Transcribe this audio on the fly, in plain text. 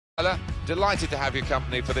Delighted to have your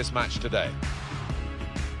company for this match today.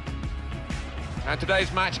 And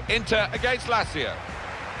today's match, Inter against Lazio.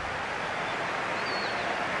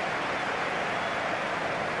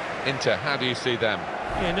 Inter, how do you see them?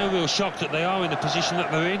 Yeah, no real shock that they are in the position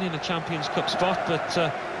that they're in a Champions Cup spot,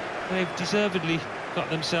 but they've deservedly got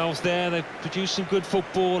themselves there. They've produced some good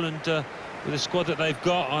football, and with the squad that they've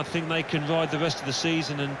got, I think they can ride the rest of the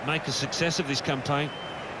season and make a success of this campaign.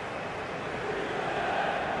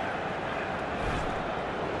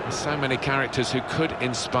 So many characters who could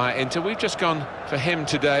inspire Inter. We've just gone for him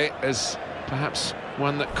today as perhaps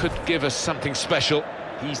one that could give us something special.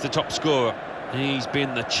 He's the top scorer. He's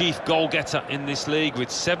been the chief goal-getter in this league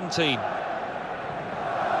with 17.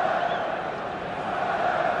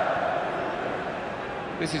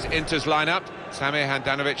 This is Inter's lineup. Samir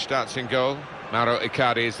Handanovic starts in goal. Mauro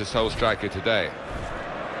Icardi is the sole striker today.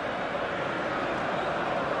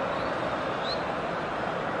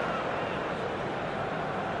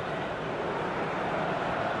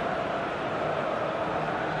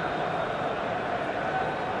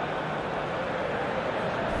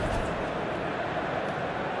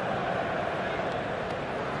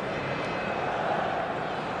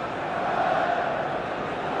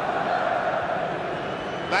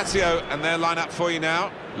 Lazio and their lineup for you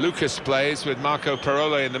now. Lucas plays with Marco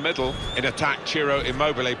Parolo in the middle. In attack, Ciro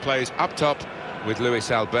Immobile plays up top with Luis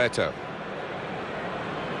Alberto.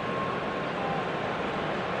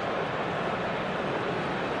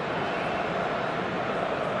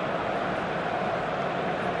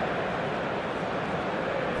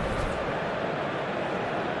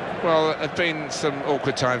 Well, there have been some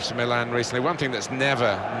awkward times for Milan recently. One thing that's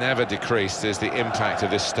never decreased is the impact of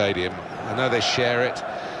this stadium. I know they share it,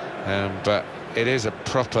 but it is a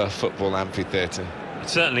proper football amphitheatre. It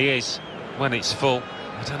certainly is, when it's full.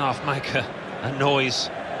 I don't know if make a noise,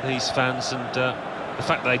 these fans, and the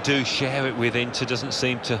fact they do share it with Inter doesn't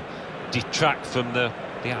seem to detract from the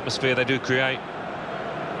atmosphere they do create.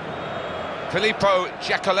 Filippo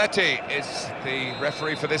Giacoletti is the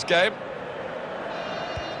referee for this game.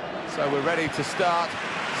 So we're ready to start.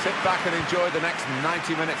 Sit back and enjoy the next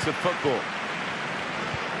 90 minutes of football.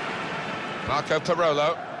 Marco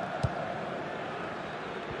Parolo.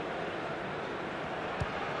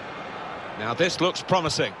 Now this looks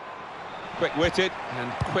promising. Quick-witted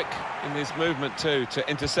and quick in his movement too to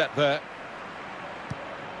intercept there.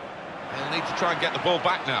 They'll need to try and get the ball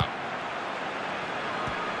back now.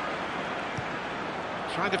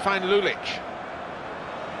 Trying to find Lulic.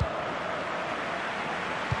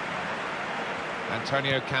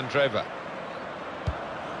 Antonio Candreva.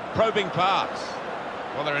 Probing pass.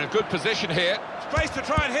 Well, they're in a good position here. Space to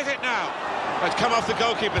try and hit it now. It's come off the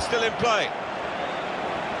goalkeeper, still in play.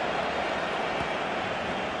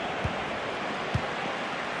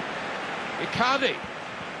 Icardi.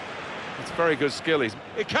 It's very good skill.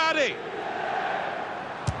 Icardi!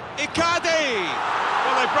 Icardi!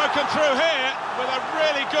 Well, they've broken through here with a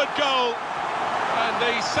really good goal. And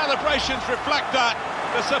the celebrations reflect that.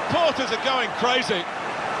 The supporters are going crazy.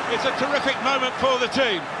 It's a terrific moment for the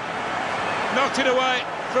team. Knocked it away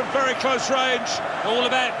from very close range. All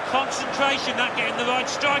about concentration, not getting the right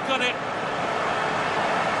strike on it.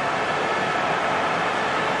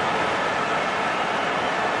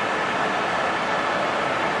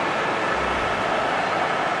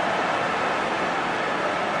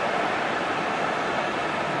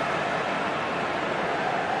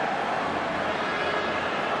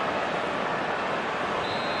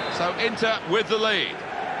 So Inter with the lead.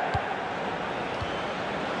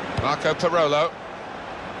 Marco Parolo.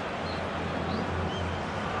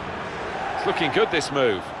 It's looking good, this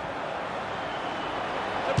move.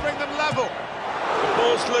 To bring them level. The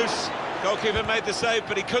ball's loose. Goalkeeper made the save,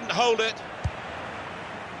 but he couldn't hold it.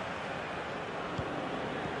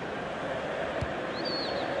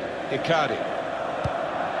 Icardi.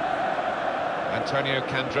 Antonio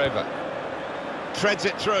Candreva. Treads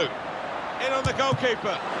it through. In on the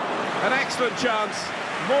goalkeeper. An excellent chance,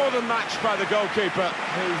 more than matched by the goalkeeper,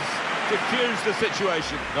 who's diffused the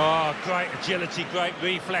situation. Oh, great agility, great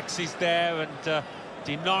reflexes there, and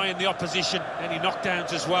denying the opposition any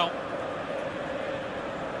knockdowns as well.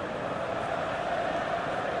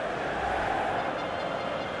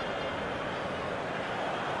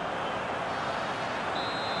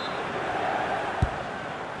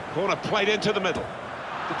 Corner played into the middle.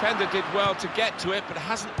 Defender did well to get to it, but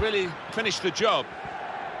hasn't really finished the job.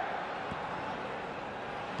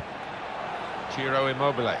 Ciro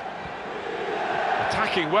Immobile.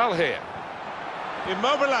 Attacking well here.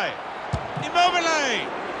 Immobile! Immobile!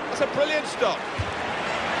 That's a brilliant stop.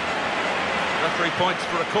 Referee points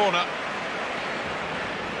for a corner.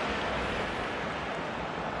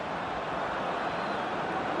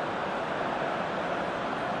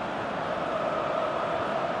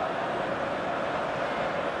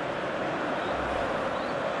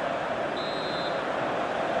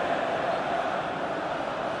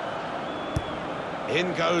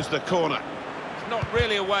 In goes the corner. It's not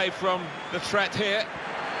really away from the threat here.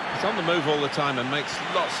 He's on the move all the time and makes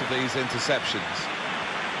lots of these interceptions.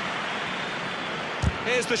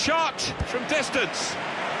 Here's the shot from distance.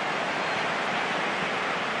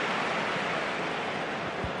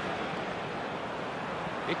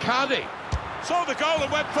 Icardi saw the goal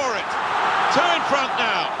and went for it. 2 in front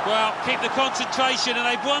now. Well, keep the concentration, and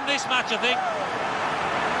they've won this match, I think.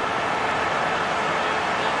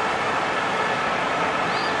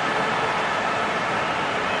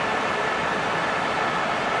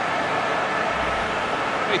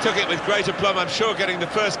 He took it with great aplomb. I'm sure getting the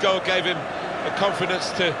first goal gave him the confidence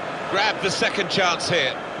to grab the second chance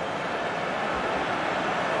here.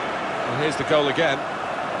 Well, here's the goal again.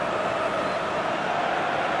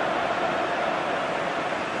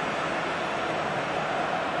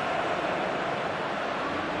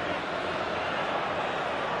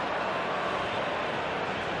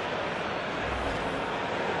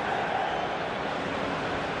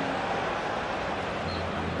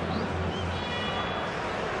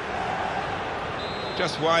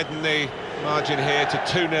 Just widen the margin here to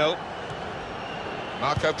 2-0.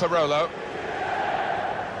 Marco Parolo.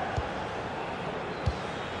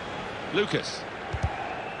 Lucas.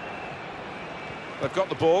 They've got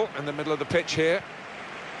the ball in the middle of the pitch here.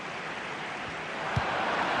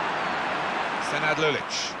 Senad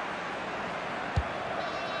Lulic.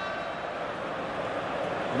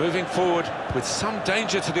 Moving forward with some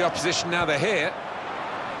danger to the opposition now they're here.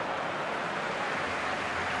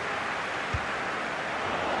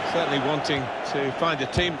 Certainly wanting to find a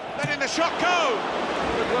team. Letting the shot go!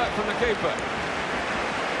 Good work from the keeper.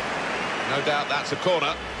 No doubt that's a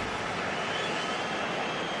corner.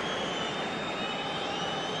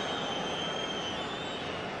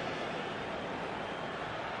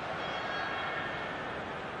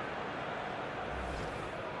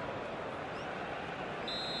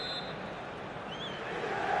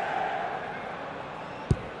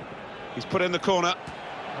 He's put in the corner.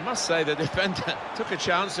 I must say the defender took a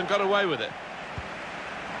chance and got away with it.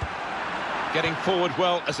 Getting forward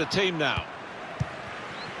well as a team now.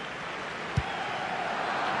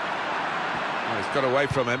 Oh, he's got away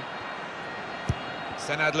from him.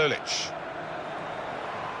 Senad Lulic.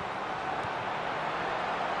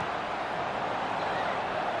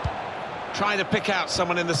 Trying to pick out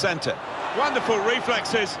someone in the centre. Wonderful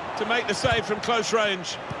reflexes to make the save from close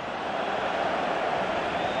range.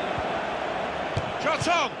 Shots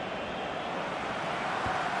on!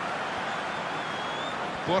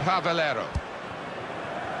 Borja Valero.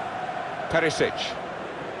 Perisic.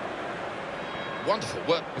 Wonderful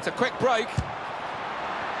work. It's a quick break.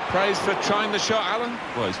 Praise for trying the shot, Alan.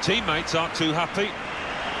 Well, his teammates aren't too happy.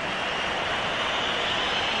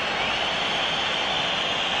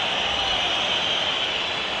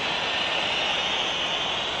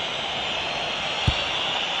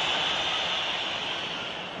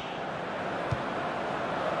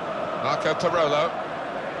 Marco Parolo.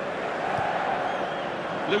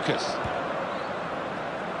 Lucas.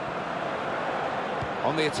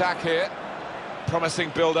 On the attack here. Promising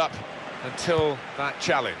build-up until that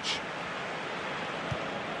challenge.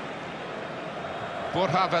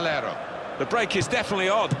 Borja Valero. The break is definitely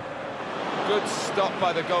on. Good stop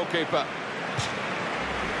by the goalkeeper.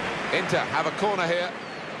 Inter have a corner here.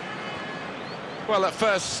 Well, at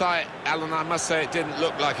first sight, Alan, I must say it didn't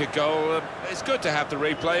look like a goal. It's good to have the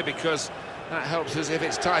replay because that helps us if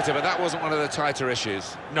it's tighter, but that wasn't one of the tighter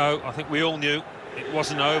issues. No, I think we all knew it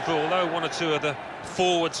wasn't over, although one or two of the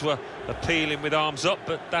forwards were appealing with arms up,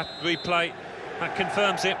 but that replay, that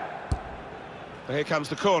confirms it. But here comes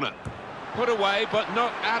the corner. Put away, but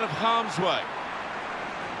not out of harm's way.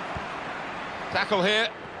 Tackle here.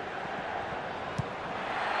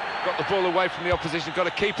 Got the ball away from the opposition, got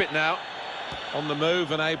to keep it now. On the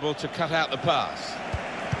move and able to cut out the pass.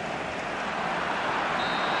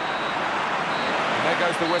 And there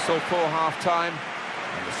goes the whistle for half-time.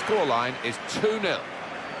 And the scoreline is 2-0.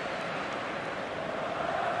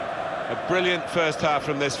 A brilliant first half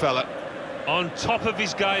from this fella. On top of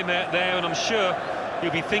his game out there, and I'm sure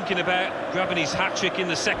he'll be thinking about grabbing his hat-trick in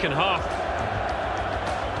the second half.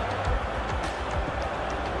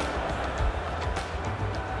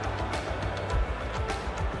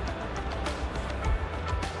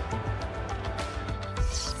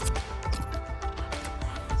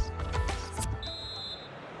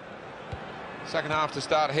 Second half to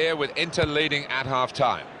start here with Inter leading at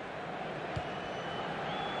half-time.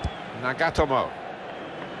 Nagatomo.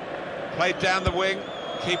 Played down the wing,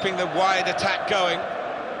 keeping the wide attack going.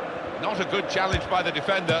 Not a good challenge by the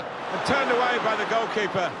defender. And turned away by the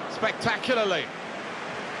goalkeeper spectacularly.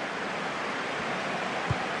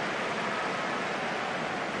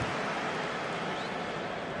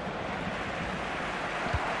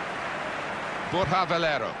 Borja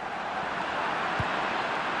Valero.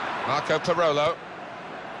 Marco Parolo.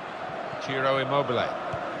 Ciro Immobile.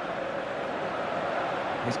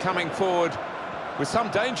 He's coming forward with some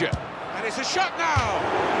danger. And it's a shot now!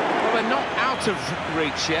 Well, they're not out of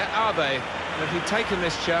reach yet, are they? If he'd taken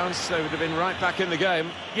this chance, they would have been right back in the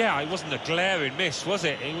game. Yeah, it wasn't a glaring miss, was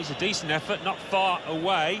it? It was a decent effort, not far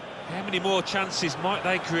away. How many more chances might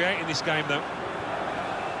they create in this game, though?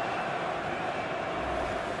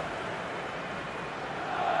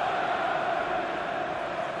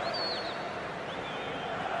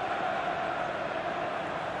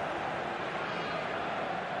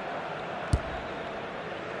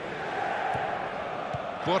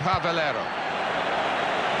 Borja Valero.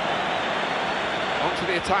 On to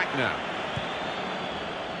the attack now.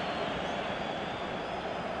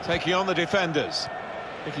 Taking on the defenders.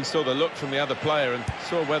 I think he saw the look from the other player and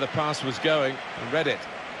saw where the pass was going and read it.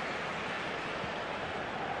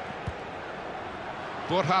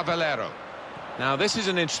 Borja Valero. Now this is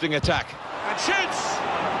an interesting attack. And shoots!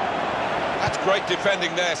 That's great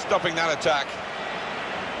defending there, stopping that attack.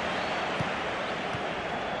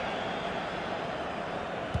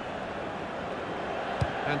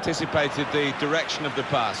 Anticipated the direction of the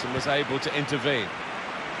pass and was able to intervene.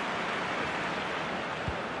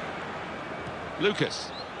 Lucas,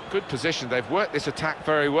 good position. They've worked this attack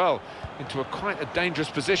very well into quite a dangerous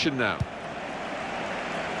position now.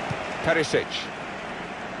 Perisic,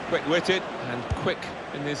 quick-witted and quick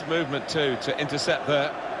in his movement too to intercept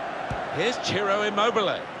there. Here's Ciro Immobile.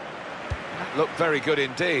 That looked very good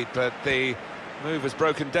indeed, but the move was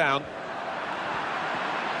broken down.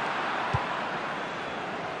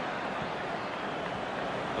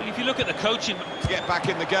 If you look at the coaching... To get back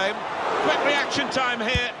in the game. Quick reaction time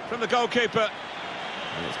here from the goalkeeper.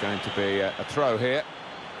 And it's going to be a throw here.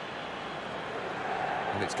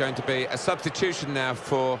 And it's going to be a substitution now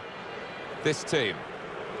for this team.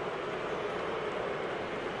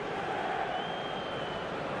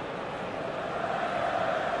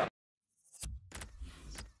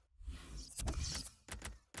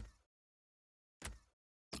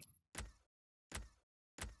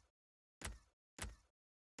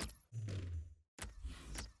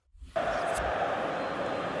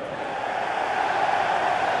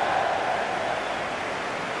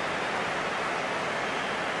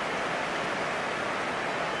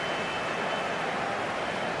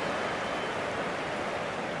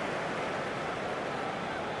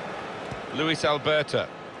 Luis Alberto.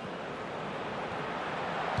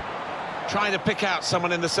 Trying to pick out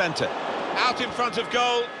someone in the centre. Out in front of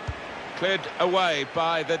goal. Cleared away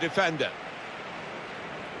by the defender.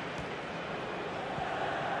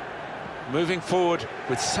 Moving forward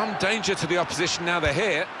with some danger to the opposition now they're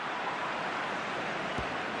here.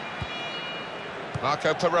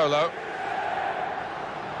 Marco Parolo.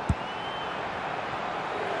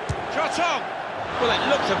 Shot on! Well, it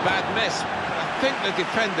looks a bad miss, but I think the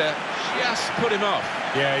defender just put him off.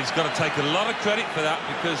 Yeah, he's got to take a lot of credit for that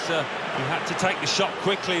because he had to take the shot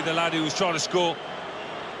quickly, the lad who was trying to score.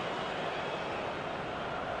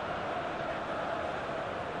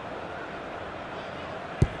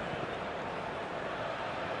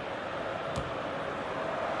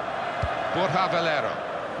 Borja Valero.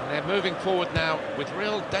 And they're moving forward now with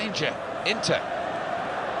real danger. Inter.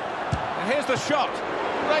 And here's the shot.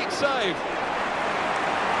 Great save.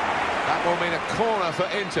 That will mean a corner for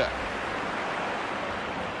Inter.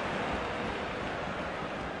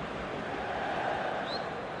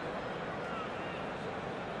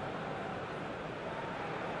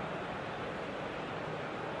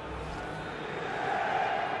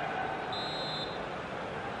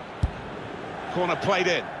 Corner played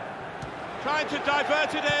in. Trying to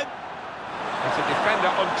divert it in. That's a defender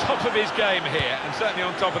on top of his game here, and certainly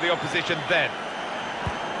on top of the opposition then.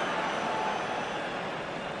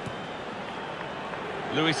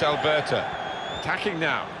 Luis Alberto, attacking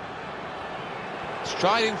now.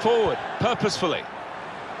 Striding forward, purposefully.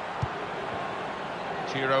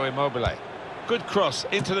 Ciro Immobile. Good cross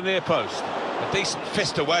into the near post. A decent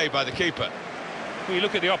fist away by the keeper. Well, you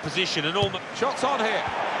look at the opposition and all... Shots on here.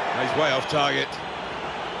 He's way off target.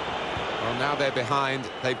 Well, now they're behind.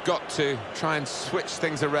 They've got to try and switch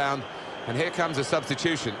things around. And here comes a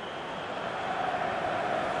substitution.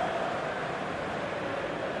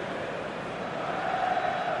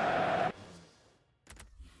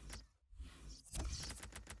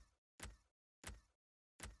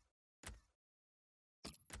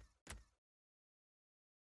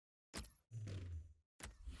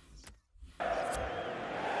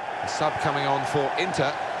 A sub coming on for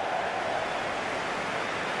Inter.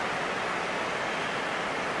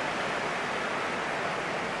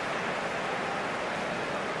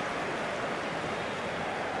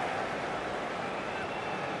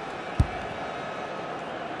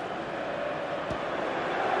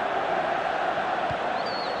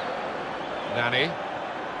 Nani.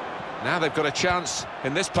 Now they've got a chance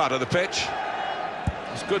in this part of the pitch.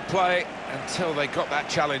 It's good play until they got that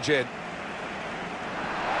challenge in.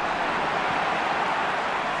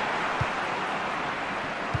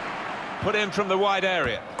 Put in from the wide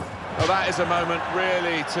area. Well, that is a moment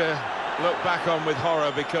really to look back on with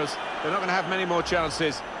horror, because they're not going to have many more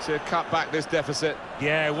chances to cut back this deficit.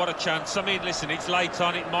 Yeah, what a chance. I mean, listen, it's late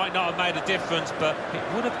on, it might not have made a difference, but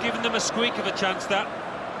it would have given them a squeak of a chance, that.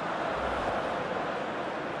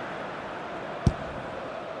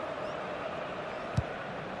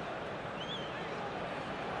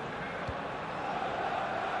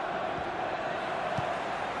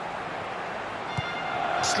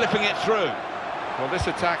 Slipping it through. Well, this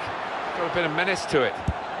attack got a bit of menace to it.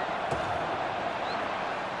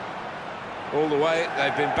 All the way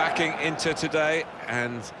they've been backing into today,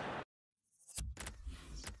 and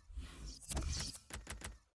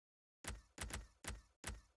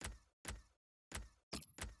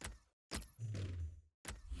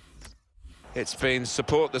it's been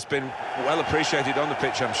support that's been well appreciated on the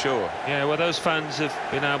pitch, I'm sure. Yeah, well, those fans have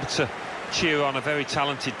been able to cheer on a very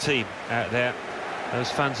talented team out there. Those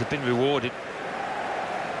fans have been rewarded.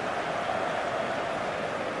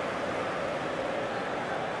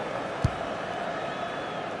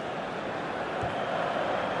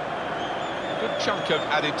 Good chunk of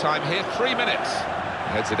added time here, 3 minutes.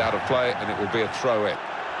 Heads it out of play, and it will be a throw-in.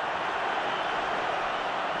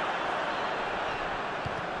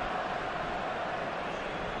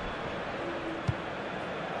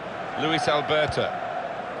 Luis Alberto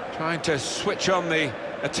trying to switch on the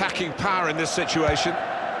attacking power in this situation.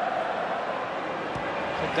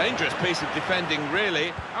 A dangerous piece of defending,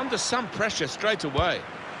 really, under some pressure straight away.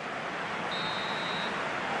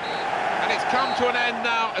 And it's come to an end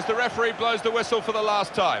now as the referee blows the whistle for the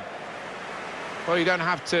last time. Well, you don't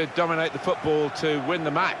have to dominate the football to win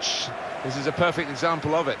the match. This is a perfect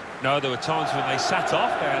example of it. No, there were times when they sat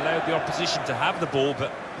off, they allowed the opposition to have the ball,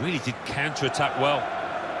 but really did counter-attack well.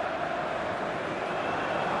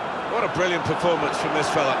 What a brilliant performance from this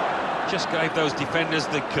fella. Just gave those defenders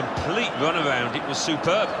the complete runaround. It was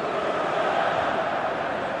superb.